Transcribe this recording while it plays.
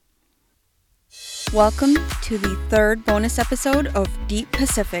Welcome to the third bonus episode of Deep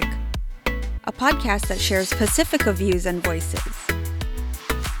Pacific, a podcast that shares Pacifica views and voices.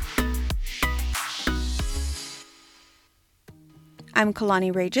 I'm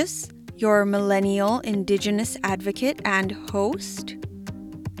Kalani Regis, your millennial indigenous advocate and host.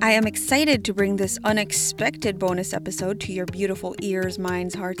 I am excited to bring this unexpected bonus episode to your beautiful ears,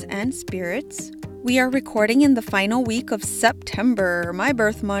 minds, hearts, and spirits. We are recording in the final week of September, my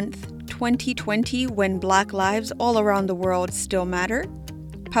birth month, 2020, when Black lives all around the world still matter.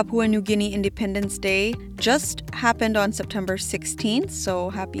 Papua New Guinea Independence Day just happened on September 16th,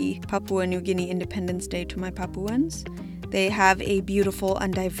 so happy Papua New Guinea Independence Day to my Papuans. They have a beautiful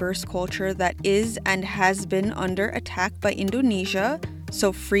and diverse culture that is and has been under attack by Indonesia,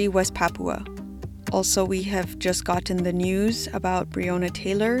 so free West Papua. Also, we have just gotten the news about Breonna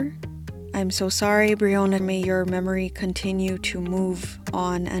Taylor. I'm so sorry, Breonna. May your memory continue to move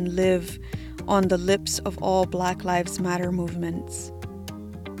on and live on the lips of all Black Lives Matter movements.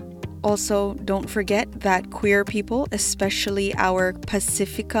 Also, don't forget that queer people, especially our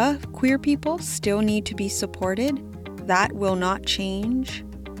Pacifica queer people, still need to be supported. That will not change.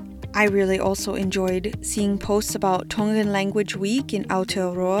 I really also enjoyed seeing posts about Tongan Language Week in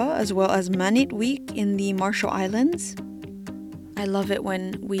Aotearoa, as well as Manit Week in the Marshall Islands. I love it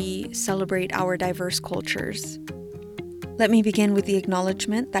when we celebrate our diverse cultures. Let me begin with the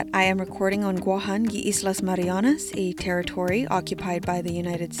acknowledgement that I am recording on Guahan y Islas Marianas, a territory occupied by the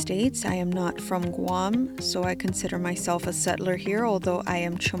United States. I am not from Guam, so I consider myself a settler here. Although I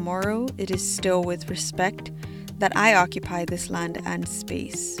am Chamorro, it is still with respect that I occupy this land and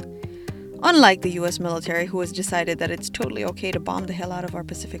space. Unlike the US military, who has decided that it's totally okay to bomb the hell out of our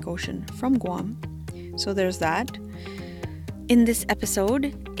Pacific Ocean from Guam. So there's that. In this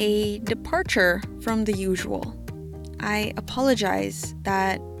episode, a departure from the usual. I apologize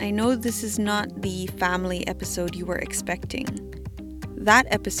that I know this is not the family episode you were expecting. That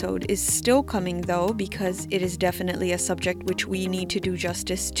episode is still coming though, because it is definitely a subject which we need to do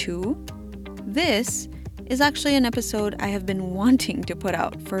justice to. This is actually an episode I have been wanting to put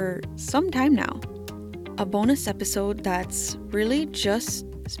out for some time now. A bonus episode that's really just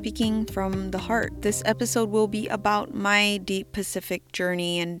speaking from the heart. This episode will be about my Deep Pacific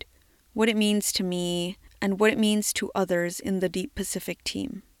journey and what it means to me and what it means to others in the Deep Pacific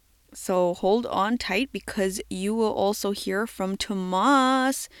team. So hold on tight, because you will also hear from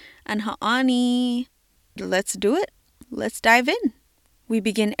Tomas and Ha'ani. Let's do it. Let's dive in. We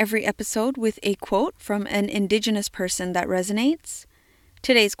begin every episode with a quote from an indigenous person that resonates.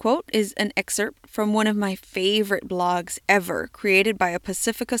 Today's quote is an excerpt from one of my favorite blogs ever, created by a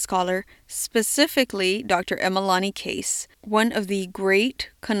Pacifica scholar, specifically Dr. Emalani Case, one of the great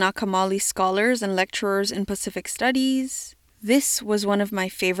Kanaka Maoli scholars and lecturers in Pacific Studies. This was one of my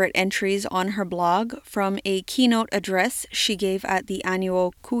favorite entries on her blog from a keynote address she gave at the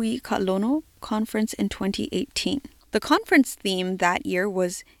annual Kui Ka'alono conference in 2018. The conference theme that year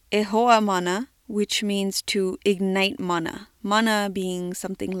was E Hoa Mana, which means to ignite mana. Mana being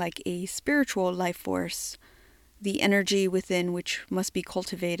something like a spiritual life force, the energy within which must be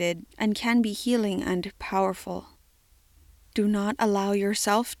cultivated and can be healing and powerful. Do not allow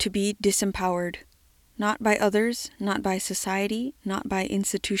yourself to be disempowered. Not by others, not by society, not by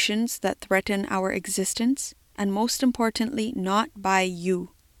institutions that threaten our existence, and most importantly, not by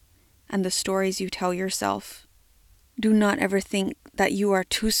you and the stories you tell yourself. Do not ever think that you are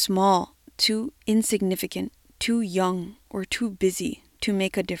too small, too insignificant, too young, or too busy to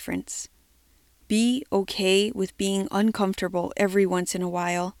make a difference. Be okay with being uncomfortable every once in a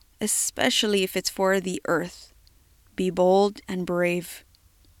while, especially if it's for the earth. Be bold and brave.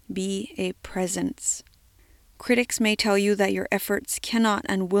 Be a presence. Critics may tell you that your efforts cannot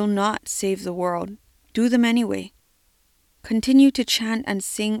and will not save the world. Do them anyway. Continue to chant and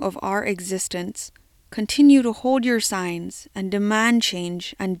sing of our existence. Continue to hold your signs and demand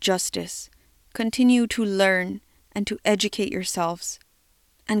change and justice. Continue to learn and to educate yourselves.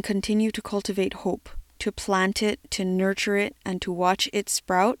 And continue to cultivate hope, to plant it, to nurture it, and to watch it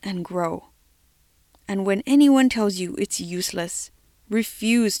sprout and grow. And when anyone tells you it's useless,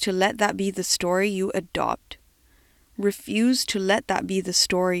 refuse to let that be the story you adopt. Refuse to let that be the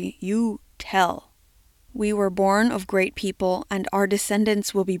story you tell. We were born of great people, and our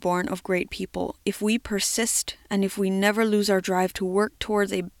descendants will be born of great people if we persist and if we never lose our drive to work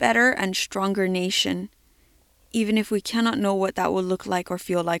towards a better and stronger nation, even if we cannot know what that will look like or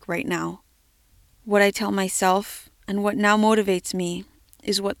feel like right now. What I tell myself, and what now motivates me,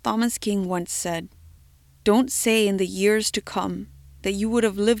 is what Thomas King once said. Don't say in the years to come that you would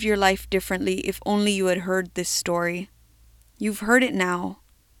have lived your life differently if only you had heard this story. You've heard it now.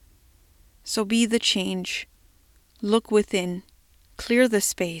 So be the change. Look within. Clear the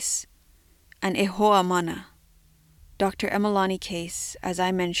space. And ehoa mana. Dr. Emalani Case, as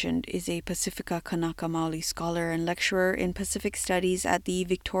I mentioned, is a Pacifica Kanaka Maoli scholar and lecturer in Pacific Studies at the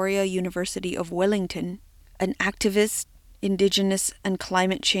Victoria University of Wellington, an activist, Indigenous and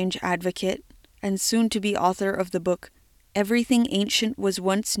climate change advocate, and soon-to-be author of the book Everything Ancient Was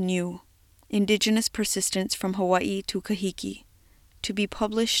Once New, Indigenous Persistence from Hawaii to Kahiki, to be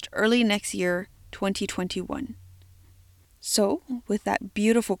published early next year, 2021. So, with that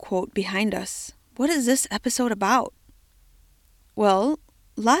beautiful quote behind us, what is this episode about? Well,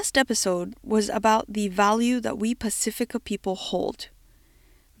 last episode was about the value that we Pacifica people hold.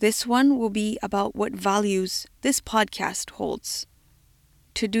 This one will be about what values this podcast holds.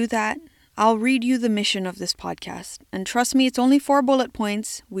 To do that, I'll read you the mission of this podcast, and trust me, it's only 4 bullet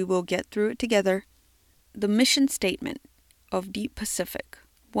points. We will get through it together. The mission statement of Deep Pacific.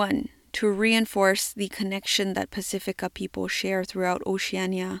 1. To reinforce the connection that Pacifica people share throughout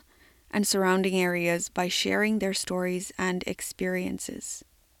Oceania and surrounding areas by sharing their stories and experiences.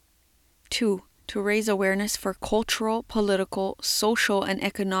 2. To raise awareness for cultural, political, social, and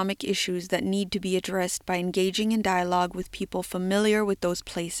economic issues that need to be addressed by engaging in dialogue with people familiar with those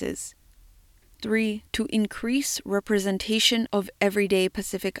places. 3. To increase representation of everyday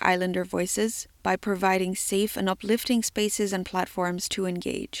Pacific Islander voices by providing safe and uplifting spaces and platforms to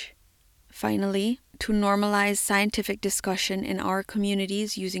engage. Finally, to normalize scientific discussion in our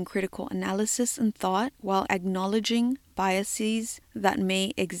communities using critical analysis and thought while acknowledging biases that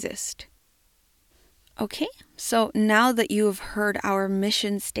may exist. Okay, so now that you have heard our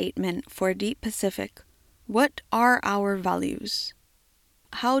mission statement for Deep Pacific, what are our values?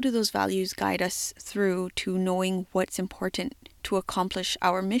 How do those values guide us through to knowing what's important to accomplish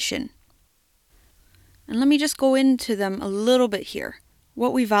our mission? And let me just go into them a little bit here.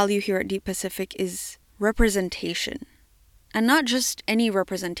 What we value here at Deep Pacific is representation. And not just any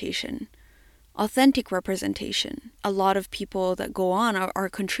representation, authentic representation. A lot of people that go on are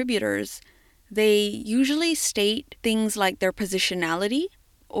contributors. They usually state things like their positionality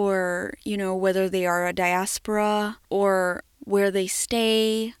or, whether they are a diaspora or where they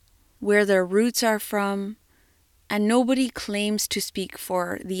stay, where their roots are from. And nobody claims to speak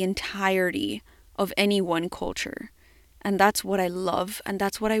for the entirety of any one culture. And that's what I love, and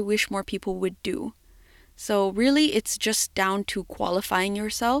that's what I wish more people would do. So really, it's just down to qualifying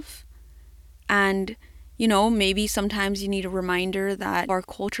yourself. And, maybe sometimes you need a reminder that our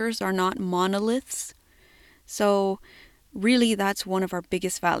cultures are not monoliths. So really, that's one of our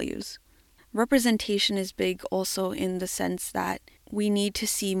biggest values. Representation is big also in the sense that we need to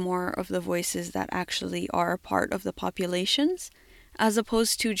see more of the voices that actually are a part of the populations, as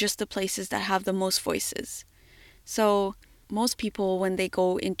opposed to just the places that have the most voices. So most people, when they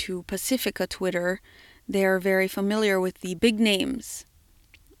go into Pacifica Twitter, they're very familiar with the big names.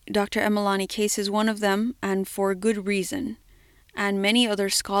 Dr. Emalani Case is one of them, and for good reason. And many other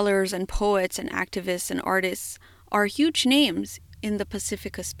scholars and poets and activists and artists are huge names in the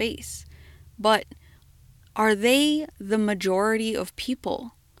Pacifica space. But are they the majority of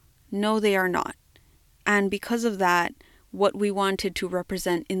people? No, they are not. And because of that, what we wanted to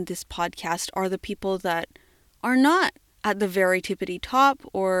represent in this podcast are the people that are not at the very tippity top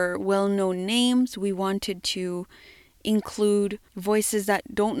or well-known names. We wanted to include voices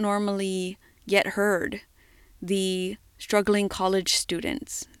that don't normally get heard. The struggling college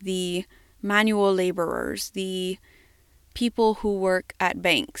students, the manual laborers, the people who work at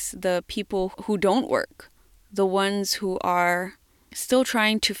banks, the people who don't work, the ones who are still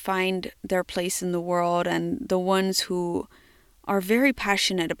trying to find their place in the world, and the ones who are very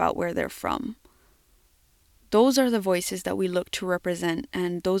passionate about where they're from. Those are the voices that we look to represent,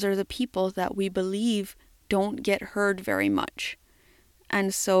 and those are the people that we believe don't get heard very much.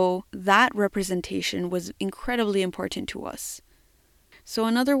 And so that representation was incredibly important to us. So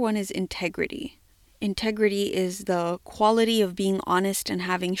another one is integrity. Integrity is the quality of being honest and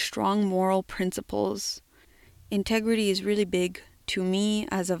having strong moral principles. Integrity is really big to me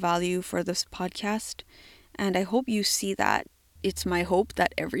as a value for this podcast, and I hope you see that. It's my hope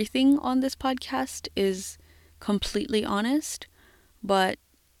that everything on this podcast is completely honest, but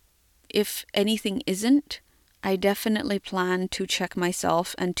if anything isn't, I definitely plan to check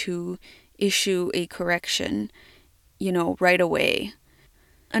myself and to issue a correction, right away.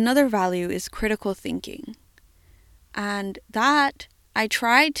 Another value is critical thinking. And that I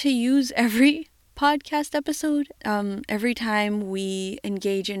try to use every podcast episode. Every time we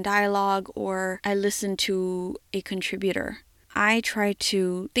engage in dialogue or I listen to a contributor, I try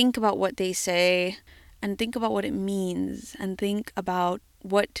to think about what they say and think about what it means and think about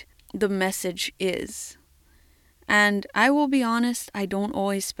what the message is. And I will be honest, I don't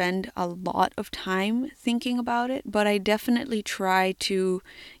always spend a lot of time thinking about it, but I definitely try to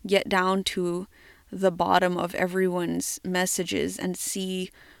get down to the bottom of everyone's messages and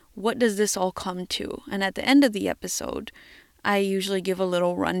see what does this all come to. And at the end of the episode, I usually give a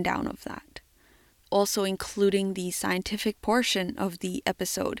little rundown of that. Also including the scientific portion of the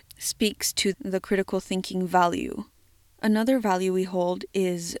episode speaks to the critical thinking value. Another value we hold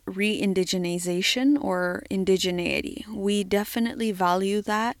is re-indigenization or indigeneity. We definitely value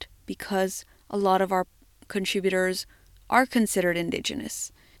that because a lot of our contributors are considered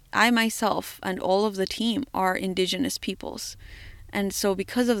Indigenous. I myself and all of the team are Indigenous peoples. And so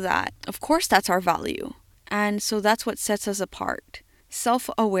because of that, of course that's our value. And so that's what sets us apart.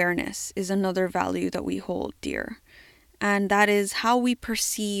 Self-awareness is another value that we hold dear. And that is how we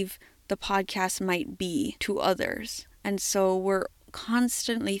perceive the podcast might be to others. And so we're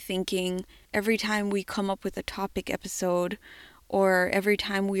constantly thinking every time we come up with a topic episode or every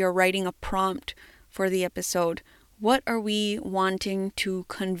time we are writing a prompt for the episode, what are we wanting to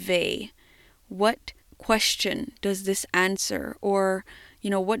convey? What question does this answer? Or,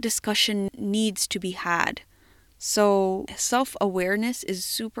 what discussion needs to be had? So self-awareness is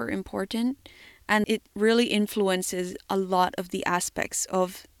super important, and it really influences a lot of the aspects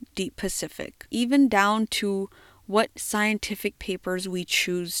of Deep Pacific, even down to what scientific papers we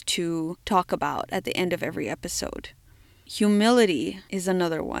choose to talk about at the end of every episode. Humility is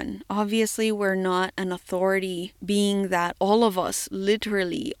another one. Obviously, we're not an authority, being that all of us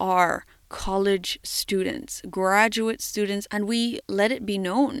literally are college students, graduate students, and we let it be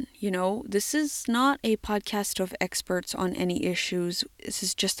known, this is not a podcast of experts on any issues. This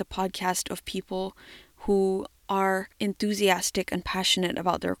is just a podcast of people who are enthusiastic and passionate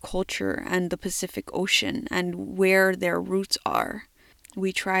about their culture and the Pacific Ocean and where their roots are.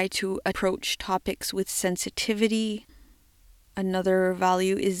 We try to approach topics with sensitivity. Another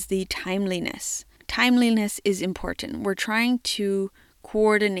value is the timeliness. Timeliness is important. We're trying to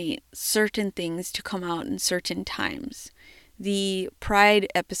coordinate certain things to come out in certain times. The Pride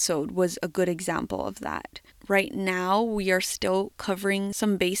episode was a good example of that. Right now, we are still covering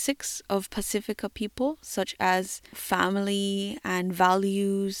some basics of Pacifica people, such as family and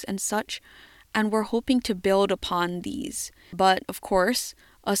values and such, and we're hoping to build upon these. But of course,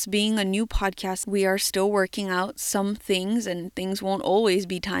 us being a new podcast, we are still working out some things, and things won't always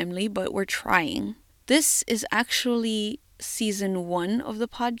be timely, but we're trying. This is actually season 1 of the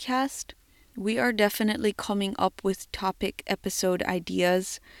podcast. We are definitely coming up with topic episode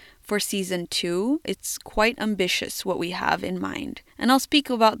ideas for season 2. It's quite ambitious what we have in mind, and I'll speak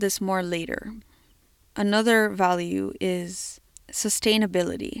about this more later. Another value is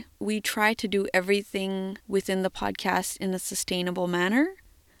sustainability. We try to do everything within the podcast in a sustainable manner.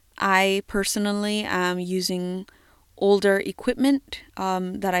 I personally am using older equipment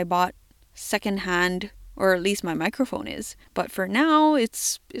that I bought secondhand, or at least my microphone is. But for now,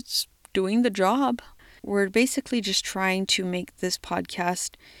 it's doing the job. We're basically just trying to make this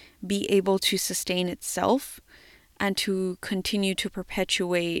podcast be able to sustain itself and to continue to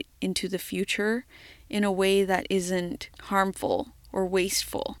perpetuate into the future in a way that isn't harmful or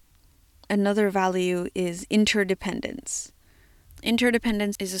wasteful. Another value is interdependence.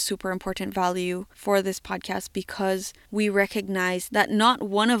 Interdependence is a super important value for this podcast because we recognize that not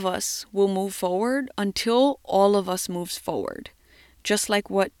one of us will move forward until all of us moves forward. Just like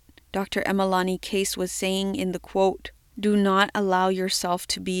what Dr. Emalani Case was saying in the quote, "Do not allow yourself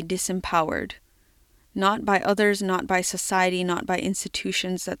to be disempowered. Not by others, not by society, not by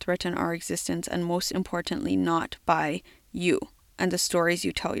institutions that threaten our existence, and most importantly, not by you and the stories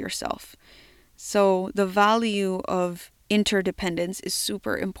you tell yourself." So the value of interdependence is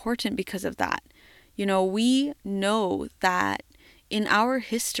super important because of that. We know that in our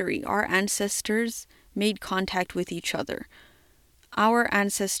history, our ancestors made contact with each other. Our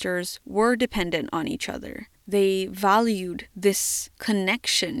ancestors were dependent on each other. They valued this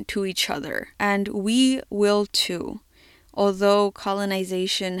connection to each other, and we will too. Although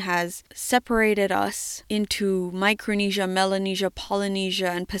colonization has separated us into Micronesia, Melanesia, Polynesia,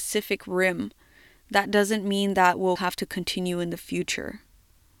 and Pacific Rim, that doesn't mean that we'll have to continue in the future.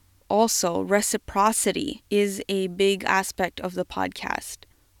 Also, reciprocity is a big aspect of the podcast.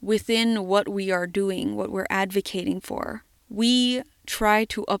 Within what we are doing, what we're advocating for, we try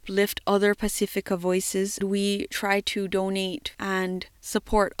to uplift other Pacifica voices. We try to donate and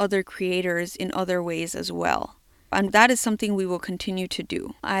support other creators in other ways as well. And that is something we will continue to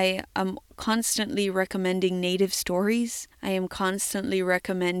do. I am constantly recommending Native stories. I am constantly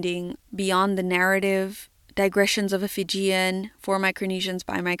recommending Beyond the Narrative, Digressions of a Fijian, For Micronesians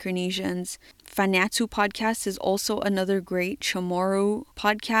by Micronesians. Fanatsu podcast is also another great Chamorro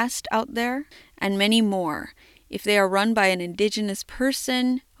podcast out there, and many more. If they are run by an indigenous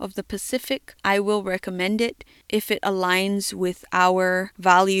person of the Pacific, I will recommend it if it aligns with our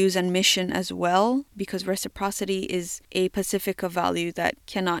values and mission as well, because reciprocity is a Pacifica value that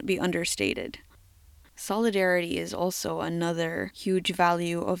cannot be understated. Solidarity is also another huge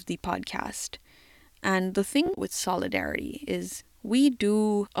value of the podcast. And the thing with solidarity is we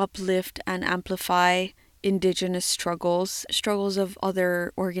do uplift and amplify indigenous struggles of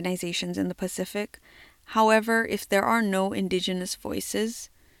other organizations in the Pacific. However, if there are no indigenous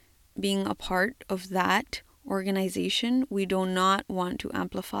voices being a part of that organization, we do not want to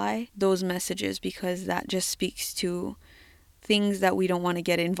amplify those messages because that just speaks to things that we don't want to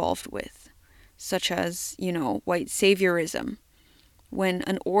get involved with, such as, white saviorism. When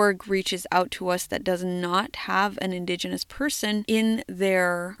an org reaches out to us that does not have an indigenous person in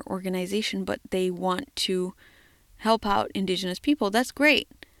their organization, but they want to help out indigenous people, that's great.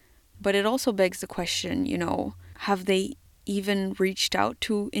 But it also begs the question, have they even reached out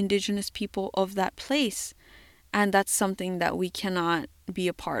to indigenous people of that place? And that's something that we cannot be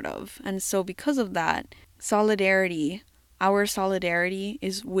a part of. And so because of that, our solidarity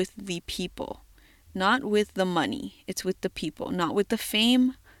is with the people, not with the money. It's with the people, not with the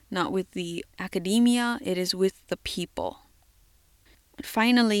fame, not with the academia. It is with the people.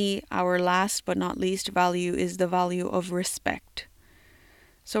 Finally, our last but not least value is the value of respect.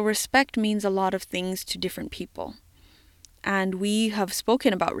 So respect means a lot of things to different people. And we have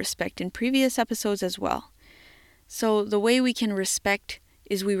spoken about respect in previous episodes as well. So the way we can respect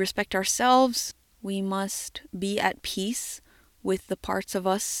is we respect ourselves. We must be at peace with the parts of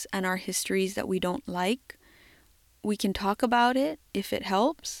us and our histories that we don't like. We can talk about it if it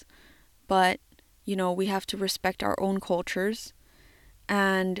helps, but, we have to respect our own cultures.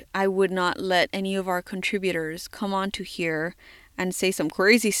 And I would not let any of our contributors come onto here and say some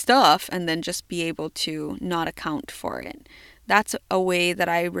crazy stuff and then just be able to not account for it. That's a way that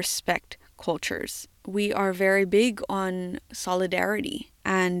I respect cultures. We are very big on solidarity,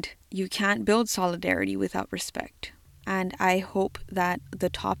 and you can't build solidarity without respect. And I hope that the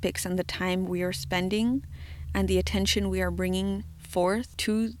topics and the time we are spending and the attention we are bringing forth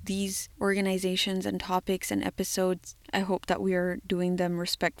to these organizations and topics and episodes, I hope that we are doing them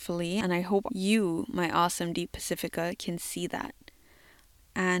respectfully. And I hope you, my awesome Deep Pacifica, can see that.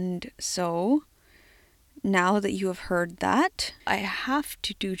 And so, now that you have heard that, I have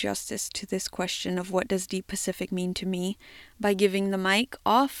to do justice to this question of what does Deep Pacific mean to me by giving the mic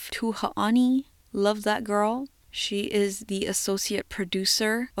off to Ha'ani. Love that girl. She is the associate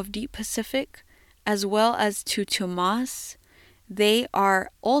producer of Deep Pacific, as well as to Tomas. They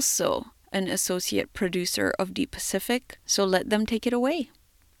are also an associate producer of Deep Pacific, so let them take it away.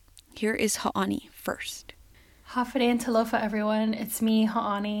 Here is Ha'ani first. Hafide and talofa, everyone. It's me,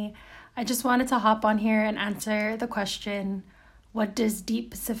 Ha'ani. I just wanted to hop on here and answer the question, what does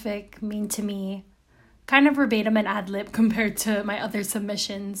Deep Pacific mean to me? Kind of verbatim and ad-lib compared to my other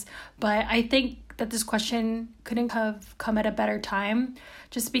submissions, but I think that this question couldn't have come at a better time,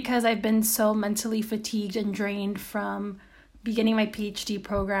 just because I've been so mentally fatigued and drained from beginning my PhD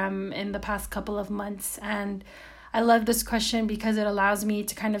program in the past couple of months. And I love this question because it allows me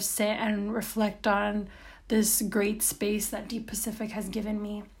to kind of sit and reflect on this great space that Deep Pacific has given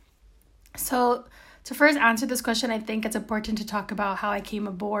me. So to first answer this question, I think it's important to talk about how I came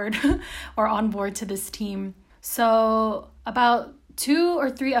aboard or on board to this team. So about 2 or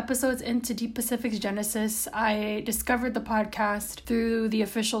 3 episodes into Deep Pacific's genesis, I discovered the podcast through the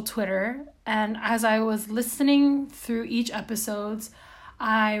official Twitter. And as I was listening through each episode,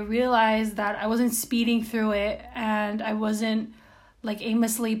 I realized that I wasn't speeding through it and I wasn't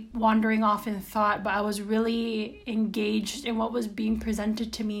aimlessly wandering off in thought, but I was really engaged in what was being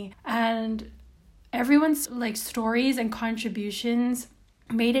presented to me. And everyone's stories and contributions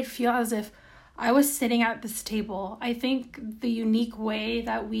made it feel as if I was sitting at this table. I think the unique way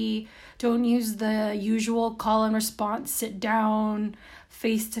that we don't use the usual call and response, sit down,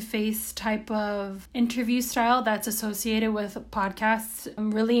 face-to-face type of interview style that's associated with podcasts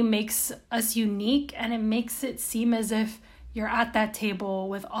really makes us unique, and it makes it seem as if you're at that table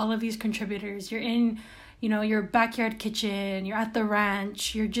with all of these contributors. You're in, your backyard kitchen, you're at the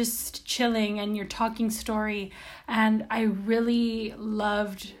ranch, you're just chilling and you're talking story. And I really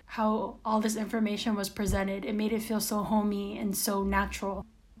loved how all this information was presented. It made it feel so homey and so natural.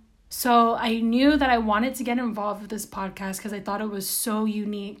 So I knew that I wanted to get involved with this podcast because I thought it was so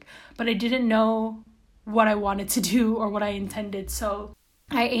unique, but I didn't know what I wanted to do or what I intended. So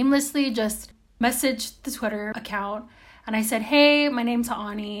I aimlessly just messaged the Twitter account and I said, hey, my name's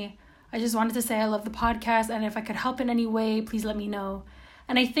Ha'ani. I just wanted to say I love the podcast, and if I could help in any way, please let me know.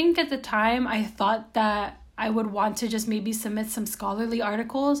 And I think at the time I thought that I would want to just maybe submit some scholarly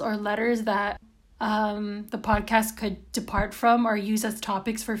articles or letters that the podcast could depart from or use as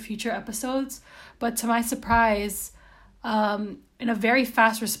topics for future episodes. But to my surprise, in a very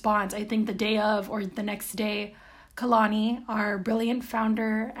fast response, I think the day of or the next day, Kalani, our brilliant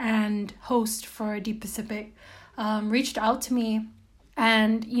founder and host for Deep Pacific, reached out to me.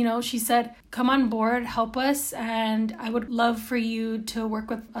 And, she said, come on board, help us, and I would love for you to work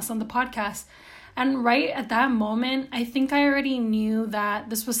with us on the podcast. And right at that moment, I think I already knew that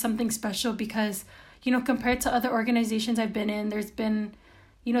this was something special because, compared to other organizations I've been in, there's been,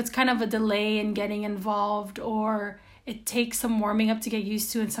 it's kind of a delay in getting involved, or it takes some warming up to get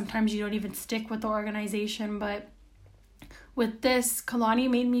used to, and sometimes you don't even stick with the organization. But with this, Kalani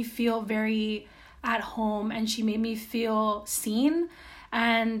made me feel very at home, and she made me feel seen.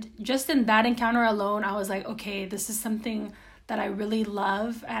 And just in that encounter alone, I was like, okay, this is something that I really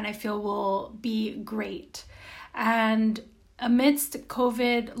love and I feel will be great. And amidst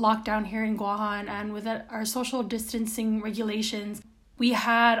COVID lockdown here in Guahan and with our social distancing regulations, we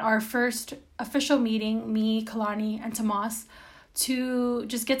had our first official meeting, me, Kalani, and Tomas, to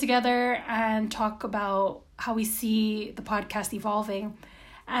just get together and talk about how we see the podcast evolving.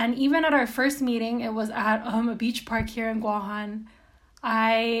 And even at our first meeting, it was at a beach park here in Guahan,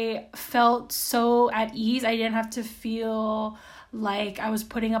 I felt so at ease. I didn't have to feel like I was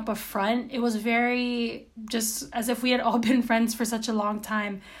putting up a front. It was very just as if we had all been friends for such a long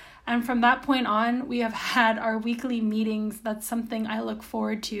time. And from that point on, we have had our weekly meetings. That's something I look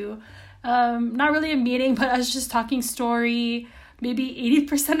forward to. Not really a meeting, but us just talking story maybe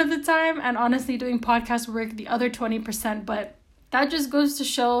 80% of the time, and honestly doing podcast work the other 20%. But that just goes to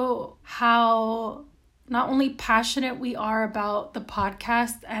show how not only passionate we are about the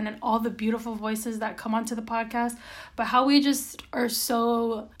podcast and all the beautiful voices that come onto the podcast, but how we just are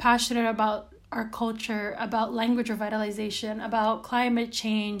so passionate about our culture, about language revitalization, about climate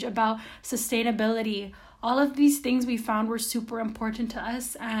change, about sustainability. All of these things we found were super important to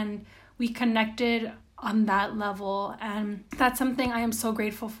us, and we connected on that level. And that's something I am so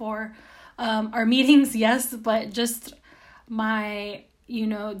grateful for. Our meetings, yes, but just my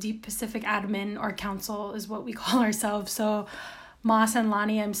Deep Pacific admin or council is what we call ourselves. So Mas and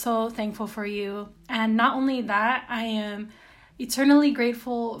Lani, I'm so thankful for you. And not only that, I am eternally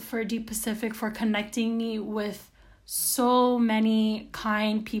grateful for Deep Pacific for connecting me with so many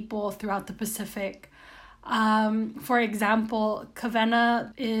kind people throughout the Pacific. For example,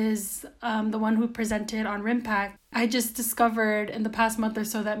 Kavena is the one who presented on RIMPAC. I just discovered in the past month or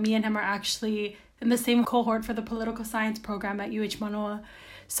so that me and him are actually in the same cohort for the political science program at UH Manoa.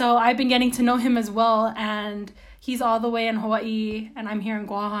 So I've been getting to know him as well, and he's all the way in Hawaii and I'm here in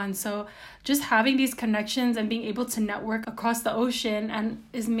Guahan. So just having these connections and being able to network across the ocean and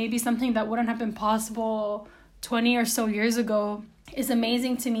is maybe something that wouldn't have been possible 20 or so years ago is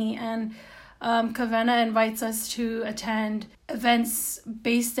amazing to me. And Kavena invites us to attend events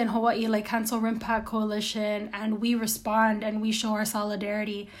based in Hawaii like Cancel RIMPAC Coalition, and we respond and we show our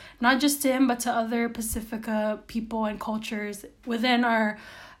solidarity, not just to him, but to other Pacifica people and cultures within our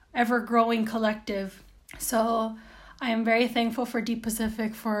ever-growing collective. So I am very thankful for Deep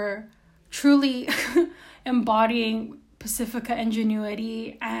Pacific for truly embodying Pacifica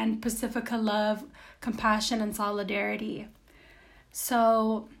ingenuity and Pacifica love, compassion, and solidarity.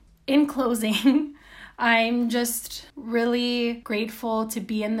 So in closing, I'm just really grateful to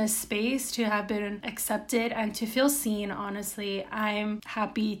be in this space, to have been accepted and to feel seen, honestly. I'm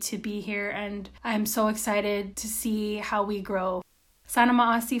happy to be here and I'm so excited to see how we grow. Sana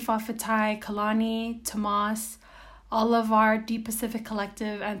Ma'asi, Fafatai, Kalani, Tomas, all of our Deep Pacific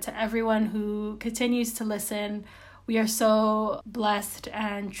Collective, and to everyone who continues to listen, we are so blessed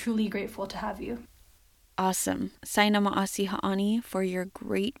and truly grateful to have you. Awesome. Saina Ma'asi Ha'ani for your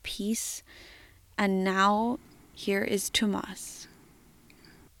great piece. And now, here is Tomas.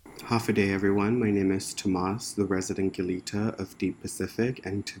 Half a day, everyone. My name is Tomas, the resident Gilita of Deep Pacific,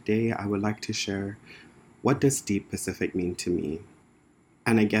 and today I would like to share what does Deep Pacific mean to me.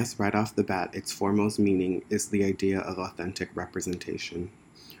 And I guess right off the bat, its foremost meaning is the idea of authentic representation.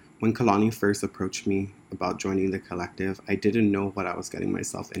 When Kalani first approached me about joining the collective, I didn't know what I was getting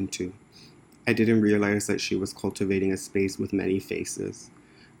myself into. I didn't realize that she was cultivating a space with many faces.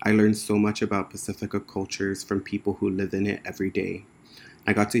 I learned so much about Pacifica cultures from people who live in it every day.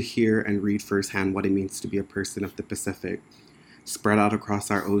 I got to hear and read firsthand what it means to be a person of the Pacific. Spread out across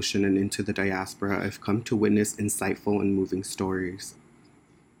our ocean and into the diaspora, I've come to witness insightful and moving stories.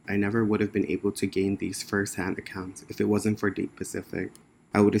 I never would have been able to gain these first-hand accounts if it wasn't for Deep Pacific.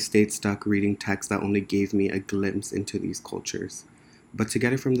 I would have stayed stuck reading texts that only gave me a glimpse into these cultures. But to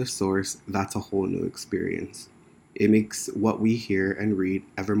get it from the source, that's a whole new experience. It makes what we hear and read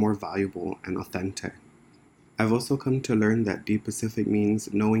ever more valuable and authentic. I've also come to learn that Deep Pacific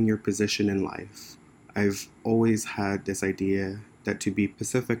means knowing your position in life. I've always had this idea that to be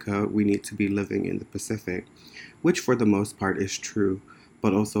Pacifica, we need to be living in the Pacific, which for the most part is true,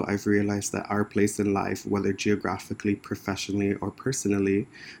 but also I've realized that our place in life, whether geographically, professionally, or personally,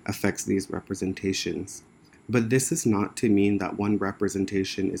 affects these representations. But this is not to mean that one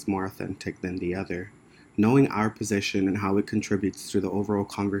representation is more authentic than the other. Knowing our position and how it contributes to the overall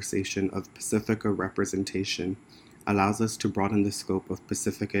conversation of Pacifica representation allows us to broaden the scope of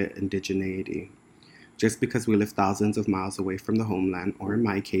Pacifica indigeneity. Just because we live thousands of miles away from the homeland, or in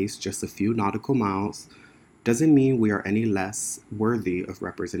my case, just a few nautical miles, doesn't mean we are any less worthy of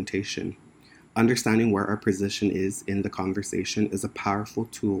representation. Understanding where our position is in the conversation is a powerful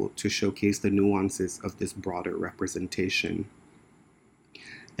tool to showcase the nuances of this broader representation.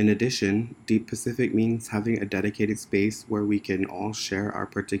 In addition, Deep Pacific means having a dedicated space where we can all share our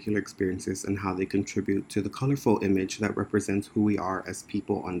particular experiences and how they contribute to the colorful image that represents who we are as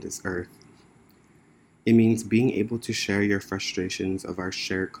people on this earth. It means being able to share your frustrations of our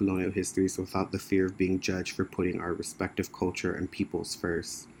shared colonial histories without the fear of being judged for putting our respective culture and peoples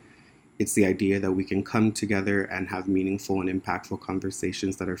first. It's the idea that we can come together and have meaningful and impactful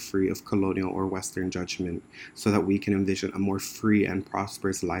conversations that are free of colonial or Western judgment, so that we can envision a more free and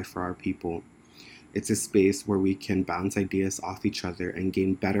prosperous life for our people. It's a space where we can bounce ideas off each other and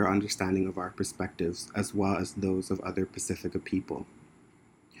gain better understanding of our perspectives, as well as those of other Pacifica people.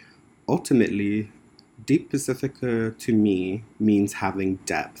 Ultimately, Deep Pacifica to me means having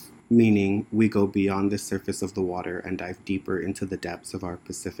depth, meaning we go beyond the surface of the water and dive deeper into the depths of our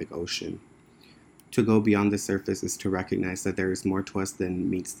Pacific Ocean. To go beyond the surface is to recognize that there is more to us than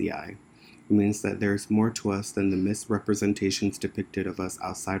meets the eye. It means that there is more to us than the misrepresentations depicted of us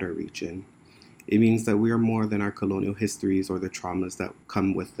outside our region. It means that we are more than our colonial histories or the traumas that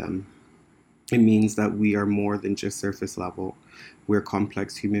come with them. It means that we are more than just surface level. We're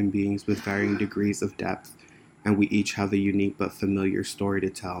complex human beings with varying degrees of depth, and we each have a unique but familiar story to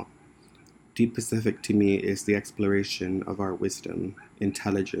tell. Deep Pacific to me is the exploration of our wisdom,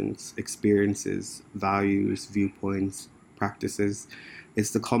 intelligence, experiences, values, viewpoints, practices.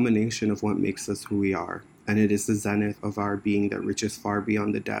 It's the culmination of what makes us who we are, and it is the zenith of our being that reaches far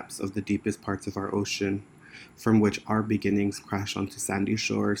beyond the depths of the deepest parts of our ocean, from which our beginnings crash onto sandy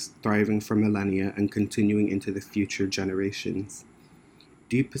shores, thriving for millennia and continuing into the future generations.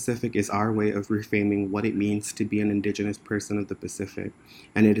 Deep Pacific is our way of reframing what it means to be an Indigenous person of the Pacific,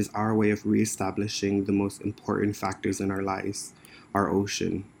 and it is our way of reestablishing the most important factors in our lives, our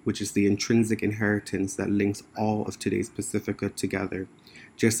ocean, which is the intrinsic inheritance that links all of today's Pacifica together,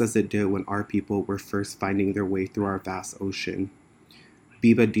 just as it did when our people were first finding their way through our vast ocean.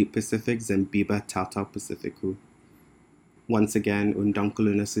 Biba Deep Pacific and Biba Tautau Pacificu. Once again,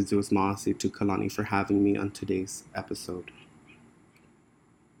 Undamkuluna Sizus Maasi to Kalani for having me on today's episode.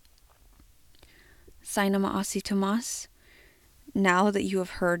 Sainama Asi Tomas. Now that you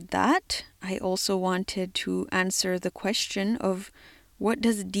have heard that, I also wanted to answer the question of what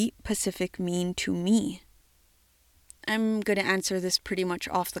does Deep Pacific mean to me? I'm going to answer this pretty much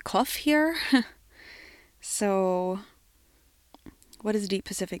off the cuff here. So, what does Deep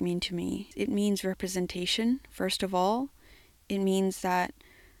Pacific mean to me? It means representation, first of all. It means that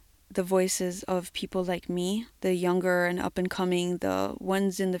the voices of people like me, the younger and up and coming, the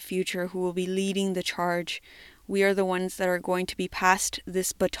ones in the future who will be leading the charge, we are the ones that are going to be passed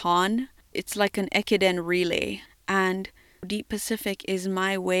this baton. It's like an Ekiden relay. And Deep Pacific is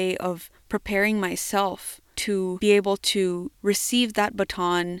my way of preparing myself to be able to receive that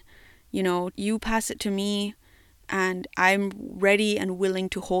baton. You know, you pass it to me, and I'm ready and willing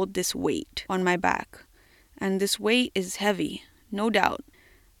to hold this weight on my back. And this weight is heavy, no doubt.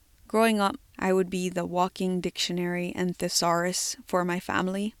 Growing up, I would be the walking dictionary and thesaurus for my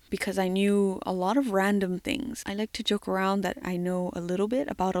family because I knew a lot of random things. I like to joke around that I know a little bit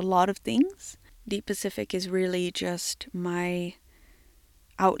about a lot of things. Deep Pacific is really just my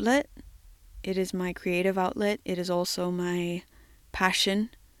outlet. It is my creative outlet. It is also my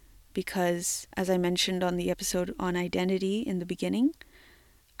passion because, as I mentioned on the episode on identity in the beginning,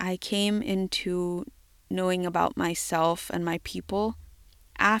 I came into knowing about myself and my people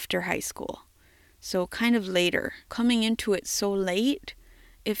after high school. So kind of later. Coming into it so late,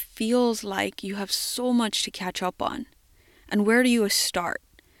 it feels like you have so much to catch up on. And where do you start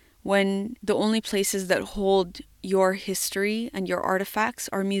when the only places that hold your history and your artifacts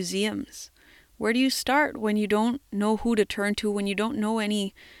are museums. Where do you start when you don't know who to turn to, when you don't know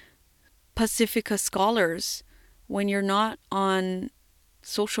any Pacifica scholars, when you're not on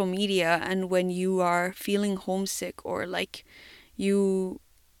social media, and when you are feeling homesick or like you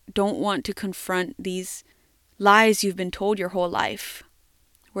don't want to confront these lies you've been told your whole life?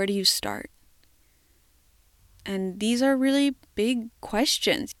 Where do you start? And these are really big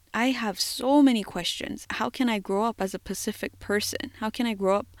questions. I have so many questions. How can I grow up as a Pacific person? How can I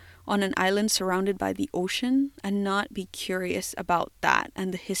grow up on an island surrounded by the ocean and not be curious about that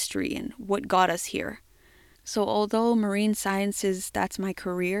and the history and what got us here? So although marine sciences, that's my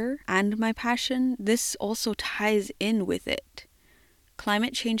career and my passion, this also ties in with it.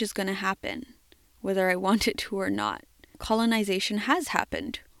 Climate change is going to happen, whether I want it to or not. Colonization has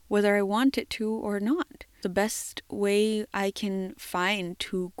happened, whether I want it to or not. The best way I can find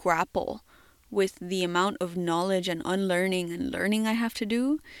to grapple with the amount of knowledge and unlearning and learning I have to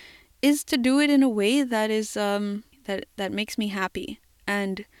do is to do it in a way that is that makes me happy.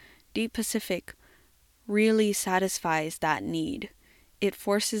 And Deep Pacific really satisfies that need. It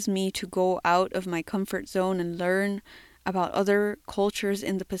forces me to go out of my comfort zone and learn about other cultures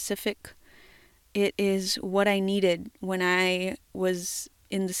in the Pacific. It is what I needed when I was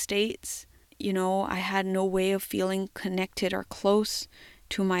in the States. You know, I had no way of feeling connected or close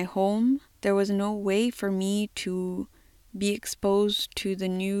to my home. There was no way for me to be exposed to the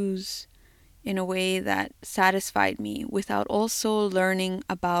news in a way that satisfied me without also learning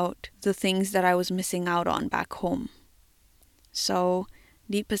about the things that I was missing out on back home. So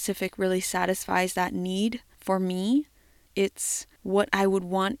Deep Pacific really satisfies that need for me. It's what I would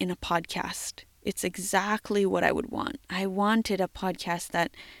want in a podcast. It's exactly what I would want. I wanted a podcast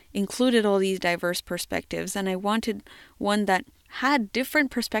that included all these diverse perspectives, and I wanted one that had different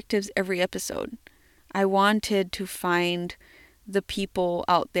perspectives every episode. I wanted to find the people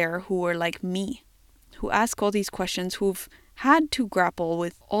out there who are like me, who ask all these questions, who've had to grapple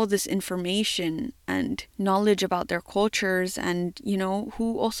with all this information and knowledge about their cultures, and, you know,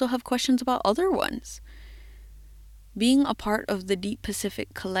 who also have questions about other ones. Being a part of the Deep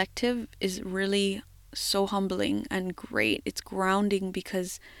Pacific Collective is really so humbling and great. It's grounding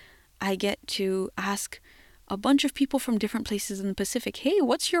because I get to ask a bunch of people from different places in the Pacific, hey,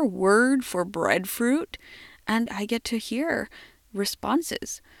 what's your word for breadfruit? And I get to hear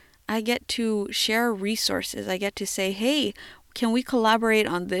responses. I get to share resources. I get to say, hey, can we collaborate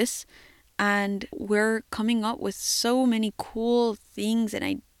on this? And we're coming up with so many cool things and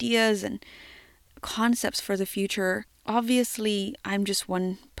ideas and concepts for the future. Obviously, I'm just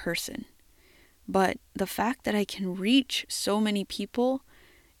one person, but the fact that I can reach so many people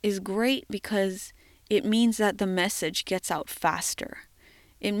is great because it means that the message gets out faster.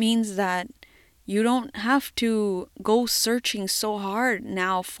 It means that you don't have to go searching so hard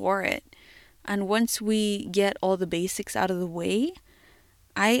now for it. And once we get all the basics out of the way,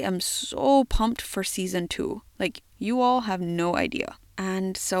 I am so pumped for season 2. Like, you all have no idea.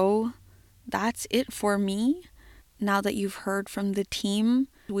 And so that's it for me. Now that you've heard from the team,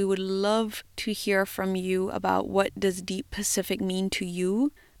 we would love to hear from you about what does Deep Pacific mean to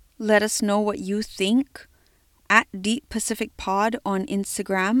you. Let us know what you think at Deep Pacific Pod on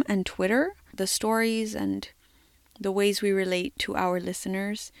Instagram and Twitter. The stories and the ways we relate to our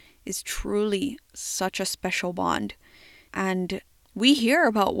listeners is truly such a special bond. And we hear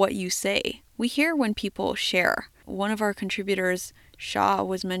about what you say. We hear when people share. One of our contributors, Shaw,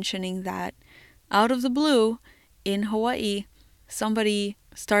 was mentioning that out of the blue in Hawaii, somebody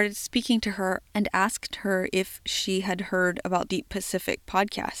started speaking to her and asked her if she had heard about Deep Pacific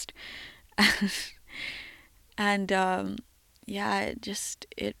podcast. And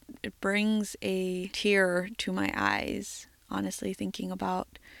it brings a tear to my eyes, honestly, thinking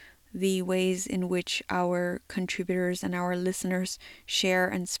about the ways in which our contributors and our listeners share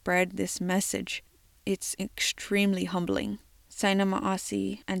and spread this message. It's extremely humbling. Saina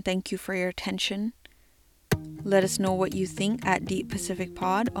ma'asi, and thank you for your attention. Let us know what you think at Deep Pacific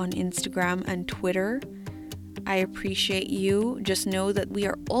Pod on Instagram and Twitter. I appreciate you. Just know that we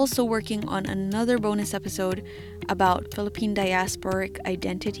are also working on another bonus episode about Philippine diasporic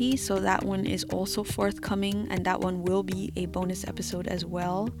identity. So that one is also forthcoming, and that one will be a bonus episode as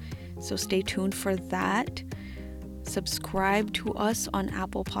well. So stay tuned for that. Subscribe to us on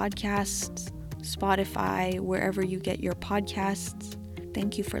Apple Podcasts, Spotify, wherever you get your podcasts.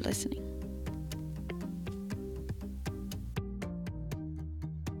 Thank you for listening.